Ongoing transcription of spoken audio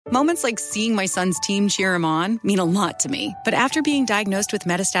Moments like seeing my son's team cheer him on mean a lot to me. But after being diagnosed with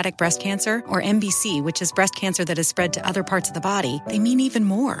metastatic breast cancer, or MBC, which is breast cancer that has spread to other parts of the body, they mean even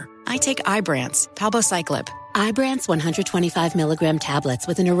more. I take Ibrance, palbociclib. Ibrance 125 milligram tablets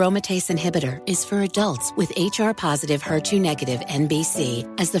with an aromatase inhibitor is for adults with HR-positive, HER2-negative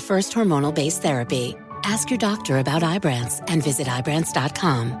MBC as the first hormonal-based therapy. Ask your doctor about Ibrance and visit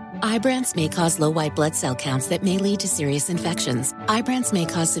Ibrance.com. Ibrance may cause low white blood cell counts that may lead to serious infections. Ibrance may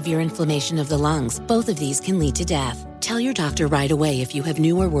cause severe inflammation of the lungs. Both of these can lead to death. Tell your doctor right away if you have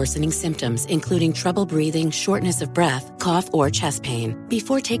new or worsening symptoms, including trouble breathing, shortness of breath, cough, or chest pain.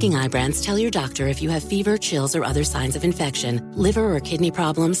 Before taking Ibrance, tell your doctor if you have fever, chills, or other signs of infection, liver or kidney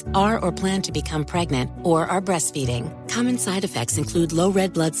problems, are or plan to become pregnant, or are breastfeeding. Common side effects include low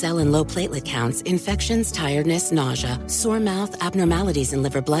red blood cell and low platelet counts, infections, tiredness, nausea, sore mouth, abnormalities in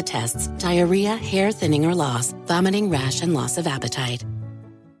liver blood tests, diarrhea, hair thinning or loss, vomiting, rash, and loss of appetite.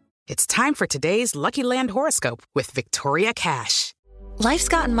 It's time for today's Lucky Land horoscope with Victoria Cash. Life's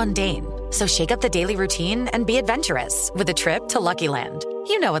gotten mundane, so shake up the daily routine and be adventurous with a trip to Lucky Land.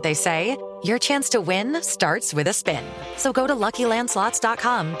 You know what they say, your chance to win starts with a spin. So go to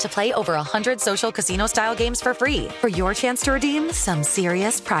LuckyLandSlots.com to play over 100 social casino-style games for free for your chance to redeem some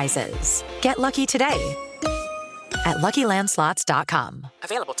serious prizes. Get lucky today at LuckyLandSlots.com.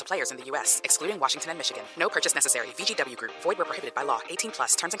 Available to players in the U.S., excluding Washington and Michigan. No purchase necessary. VGW Group. Void where prohibited by law. 18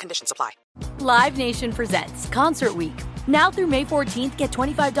 plus. Terms and conditions apply. Live Nation presents Concert Week. Now through May 14th, get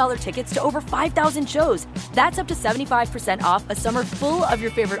 $25 tickets to over 5,000 shows. That's up to 75% off a summer full of your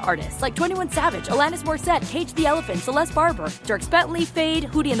favorite artists like 21 Savage, Alanis Morissette, Cage the Elephant, Celeste Barber, Dierks Bentley, Fade,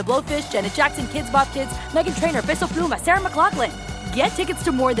 Hootie and the Blowfish, Janet Jackson, Kids Bop Kids, Meghan Trainor, Peso Pluma, Sarah McLachlan. Get tickets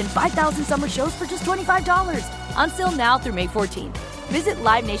to more than 5,000 summer shows for just $25. Until now through May 14th. Visit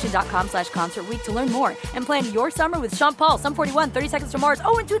LiveNation.com/Concert Week to learn more and plan your summer with Sean Paul, Sum 41, 30 Seconds to Mars,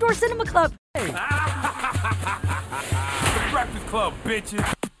 and Two Door Cinema Club. The Breakfast Club,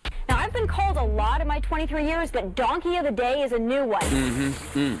 bitches. Now, I've been called a lot in my 23 years, but Donkey of the Day is a new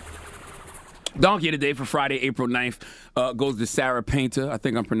one. Donkey of the Day for Friday, April 9th goes to Sarah Painter. I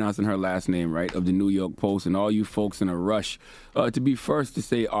think I'm pronouncing her last name right, of the New York Post, and all you folks in a rush to be first to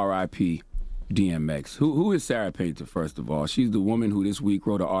say R.I.P. DMX. Who is Sarah Painter, first of all? She's the woman who this week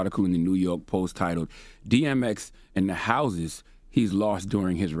wrote an article in the New York Post titled DMX and the Houses He's Lost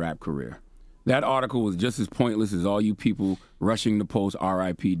During His Rap Career. That article was just as pointless as all you people rushing to post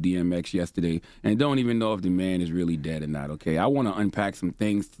R.I.P. DMX yesterday and don't even know if the man is really dead or not, okay? I want to unpack some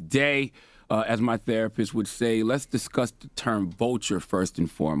things today. As my therapist would say, let's discuss the term vulture first and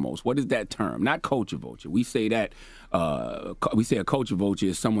foremost. What is that term? Not culture vulture. We say that we say a culture vulture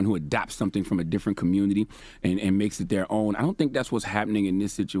is someone who adopts something from a different community and makes it their own. I don't think that's what's happening in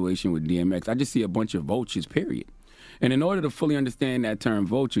this situation with DMX. I just see a bunch of vultures, period. And in order to fully understand that term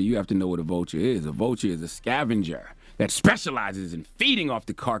vulture, you have to know what a vulture is. A vulture is a scavenger that specializes in feeding off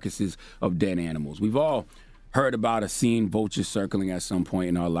the carcasses of dead animals. We've all heard about or seen vultures circling at some point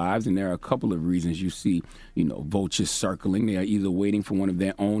in our lives, and there are a couple of reasons you see, vultures circling. They are either waiting for one of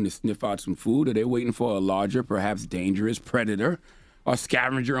their own to sniff out some food, or they're waiting for a larger, perhaps dangerous predator or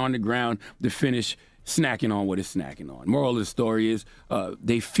scavenger on the ground to finish snacking on what it's snacking on. Moral of the story is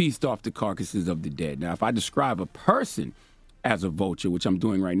they feast off the carcasses of the dead. Now, if I describe a person as a vulture, which I'm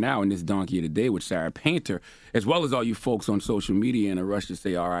doing right now in this Donkey of the Day with Sarah Painter, as well as all you folks on social media in a rush to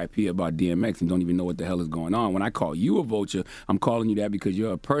say R.I.P. about DMX and don't even know what the hell is going on. When I call you a vulture, I'm calling you that because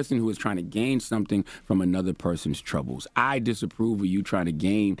you're a person who is trying to gain something from another person's troubles. I disapprove of you trying to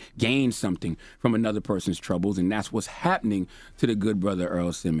gain something from another person's troubles, and that's what's happening to the good brother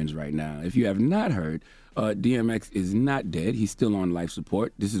Earl Simmons right now. If you have not heard, DMX is not dead. He's still on life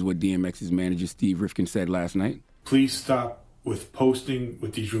support. This is what DMX's manager, Steve Rifkin, said last night. Please stop with posting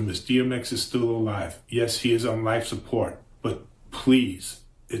with these rumors. DMX is still alive. Yes, he is on life support, but please,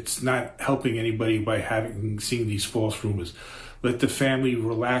 it's not helping anybody by seeing these false rumors. Let the family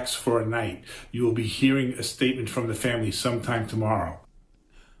relax for a night. You will be hearing a statement from the family sometime tomorrow.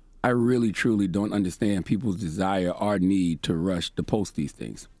 I really, truly don't understand people's desire or need to rush to post these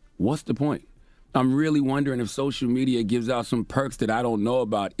things. What's the point? I'm really wondering if social media gives out some perks that I don't know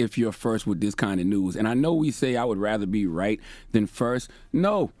about if you're first with this kind of news. And I know we say I would rather be right than first.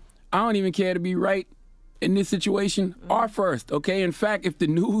 No, I don't even care to be right in this situation or first, okay? In fact, if the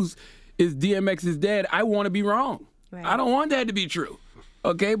news is DMX is dead, I want to be wrong. Right. I don't want that to be true.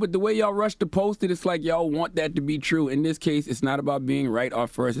 Okay, but the way y'all rush to post it, it's like y'all want that to be true. In this case, it's not about being right or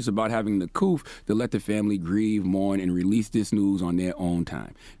first. It's about having the coof to let the family grieve, mourn, and release this news on their own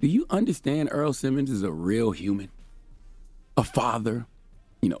time. Do you understand Earl Simmons is a real human? A father,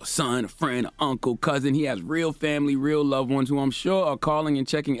 son, a friend, uncle, cousin. He has real family, real loved ones who I'm sure are calling and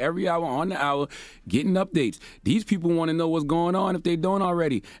checking every hour on the hour, getting updates. These people want to know what's going on if they don't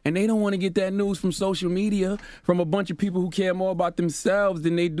already. And they don't want to get that news from social media from a bunch of people who care more about themselves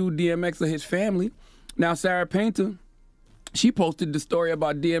than they do DMX or his family. Now, Sarah Painter, she posted the story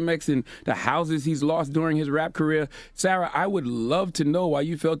about DMX and the houses he's lost during his rap career. Sarah, I would love to know why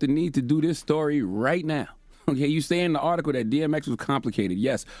you felt the need to do this story right now. Okay, you say in the article that DMX was complicated.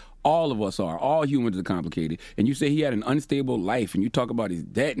 Yes, all of us are. All humans are complicated. And you say he had an unstable life, and you talk about his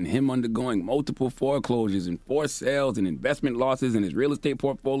debt and him undergoing multiple foreclosures and forced sales and investment losses in his real estate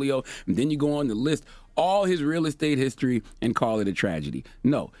portfolio. And then you go on the list all his real estate history and call it a tragedy.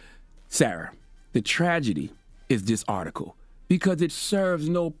 No, Sarah, the tragedy is this article, because it serves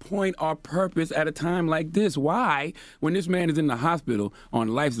no point or purpose at a time like this. Why, when this man is in the hospital on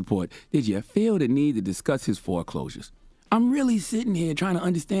life support, did you feel the need to discuss his foreclosures? I'm really sitting here trying to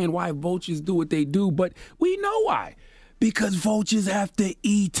understand why vultures do what they do, but we know why. Because vultures have to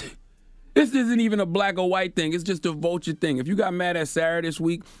eat. This isn't even a black or white thing. It's just a vulture thing. If you got mad at Sarah this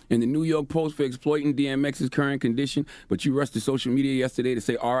week in the New York Post for exploiting DMX's current condition, but you rushed to social media yesterday to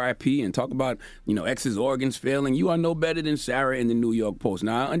say R.I.P. and talk about, X's organs failing, you are no better than Sarah in the New York Post.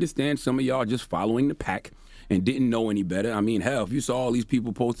 Now, I understand some of y'all just following the pack and didn't know any better. I mean, hell, if you saw all these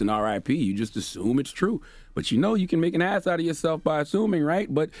people posting R.I.P., you just assume it's true. But you can make an ass out of yourself by assuming,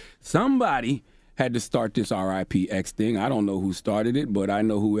 right? But somebody had to start this RIPX thing. I don't know who started it, but I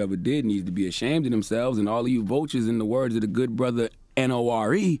know whoever did needs to be ashamed of themselves, and all of you vultures, in the words of the good brother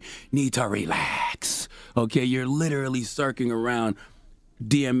NORE, need to relax. Okay, you're literally circling around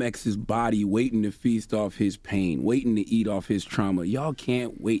DMX's body, waiting to feast off his pain, waiting to eat off his trauma. Y'all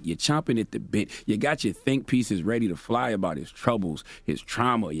can't wait. You're chomping at the bit. You got your think pieces ready to fly about his troubles, his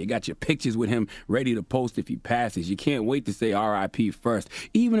trauma. You got your pictures with him ready to post if he passes. You can't wait to say RIP first,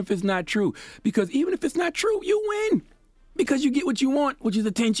 even if it's not true. Because even if it's not true, you win. Because you get what you want, which is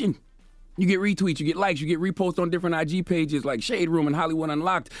attention. You get retweets, you get likes, you get reposts on different IG pages like Shade Room and Hollywood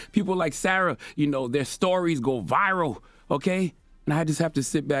Unlocked. People like Sarah, their stories go viral, okay? And I just have to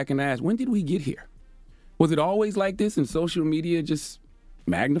sit back and ask, when did we get here? Was it always like this and social media just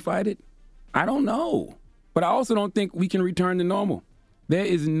magnified it? I don't know. But I also don't think we can return to normal. There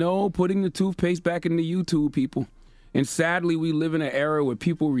is no putting the toothpaste back in the YouTube, people. And sadly, we live in an era where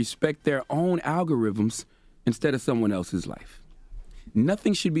people respect their own algorithms instead of someone else's life.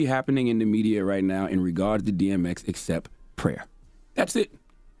 Nothing should be happening in the media right now in regards to DMX except prayer. That's it.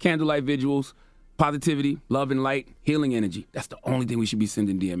 Candlelight vigils, positivity, love and light, healing energy. That's the only thing we should be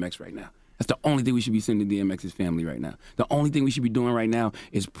sending DMX right now. That's the only thing we should be sending DMX's family right now. The only thing we should be doing right now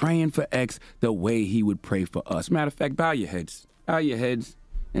is praying for X the way he would pray for us. Matter of fact, bow your heads. Bow your heads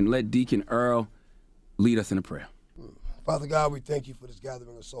and let Deacon Earl lead us in a prayer. Father God, we thank you for this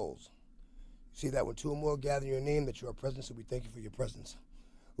gathering of souls. You see that when two or more gather in your name, that you are present, so we thank you for your presence.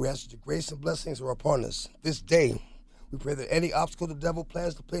 We ask that your grace and blessings are upon us this day. We pray that any obstacle the devil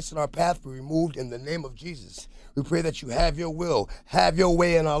plans to place in our path be removed in the name of Jesus. We pray that you have your will, have your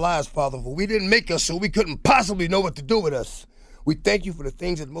way in our lives, Father, for we didn't make us, so we couldn't possibly know what to do with us. We thank you for the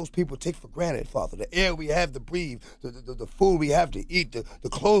things that most people take for granted, Father. The air we have to breathe, the food we have to eat, the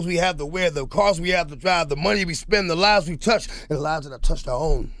clothes we have to wear, the cars we have to drive, the money we spend, the lives we touch, and the lives that have touched our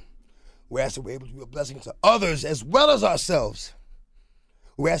own. We ask that we're able to be a blessing to others as well as ourselves.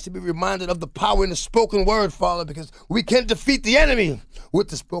 We ask to be reminded of the power in the spoken word, Father, because we can defeat the enemy with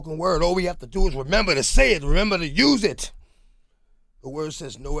the spoken word. All we have to do is remember to say it, remember to use it. The word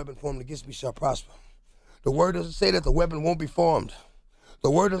says, no weapon formed against me shall prosper. The word doesn't say that the weapon won't be formed. The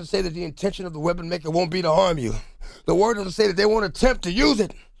word doesn't say that the intention of the weapon maker won't be to harm you. The word doesn't say that they won't attempt to use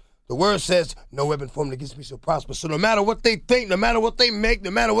it. The word says, no weapon formed against me shall prosper. So no matter what they think, no matter what they make,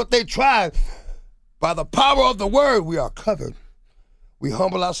 no matter what they try, by the power of the word, we are covered. We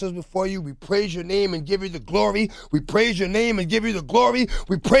humble ourselves before you. We praise your name and give you the glory. We praise your name and give you the glory.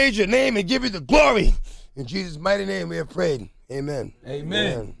 We praise your name and give you the glory. In Jesus' mighty name we have prayed. Amen.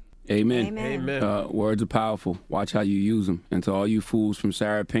 Amen. Amen. Amen. Words are powerful. Watch how you use them. And to all you fools from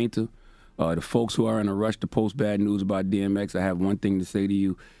Sarah Painter, the folks who are in a rush to post bad news about DMX, I have one thing to say to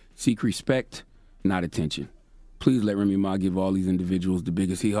you. Seek respect, not attention. Please let Remy Ma give all these individuals the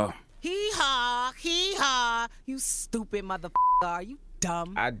biggest hee-haw. Hee-haw, hee-haw. You stupid motherfucker. Are you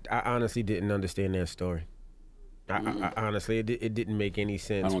dumb? I honestly didn't understand that story. I honestly, it didn't make any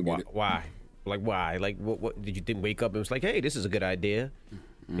sense. I don't get it. Why? Like, why? Like, what did you think? Wake up and was like, hey, this is a good idea.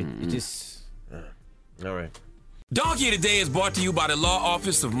 It just, all right. Donkey of the Day is brought to you by the law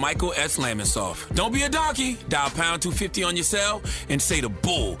office of Michael S. Lamonsoff. Don't be a donkey. Dial pound 250 on your cell and say the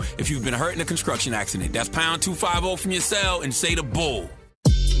bull if you've been hurt in a construction accident. That's pound 250 from your cell and say the bull.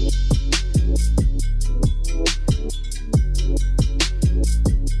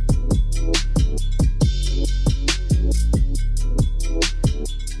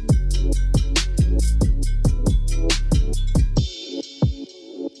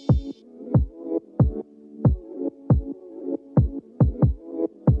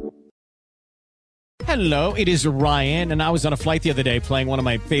 Hello, it is Ryan, and I was on a flight the other day playing one of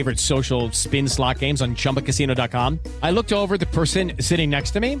my favorite social spin slot games on ChumbaCasino.com. I looked over at the person sitting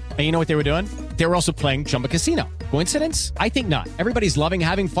next to me, and you know what they were doing? They were also playing Chumba Casino. Coincidence? I think not. Everybody's loving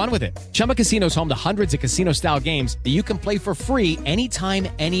having fun with it. Chumba Casino is home to hundreds of casino-style games that you can play for free anytime,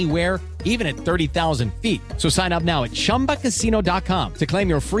 anywhere, even at 30,000 feet. So sign up now at ChumbaCasino.com to claim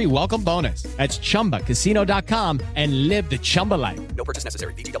your free welcome bonus. That's ChumbaCasino.com and live the Chumba life. No purchase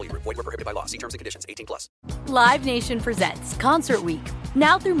necessary. VGW Group. Void where prohibited by law. See terms and conditions. 18+. Live Nation presents Concert Week.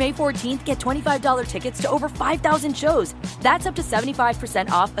 Now through May 14th, get $25 tickets to over 5,000 shows. That's up to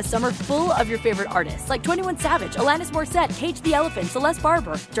 75% off a summer full of your favorite artists like 21 Savage, Alanis Morissette, Cage the Elephant, Celeste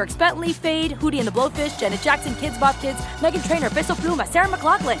Barber, Dierks Bentley, Fade, Hootie and the Blowfish, Janet Jackson, Kids Bop Kids, Meghan Trainor, Peso Pluma, Sarah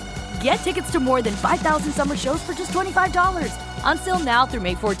McLachlan. Get tickets to more than 5,000 summer shows for just $25. Until now through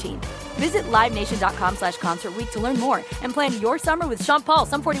May 14th. Visit LiveNation.com/Concert Week to learn more and plan your summer with Sean Paul,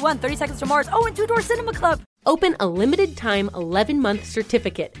 Sum 41, 30 Seconds to Mars, and Two Door Cinema Club. Open a limited-time 11-month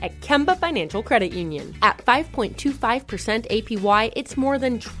certificate at Kemba Financial Credit Union. At 5.25% APY, it's more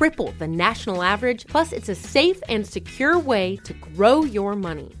than triple the national average, plus it's a safe and secure way to grow your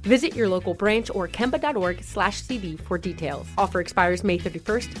money. Visit your local branch or kemba.org/CD for details. Offer expires May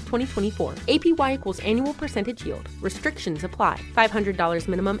 31st, 2024. APY equals annual percentage yield. Restrictions apply. $500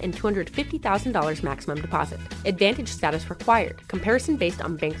 minimum and $250,000 maximum deposit. Advantage status required. Comparison based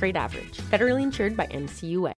on bank rate average. Federally insured by NCUA.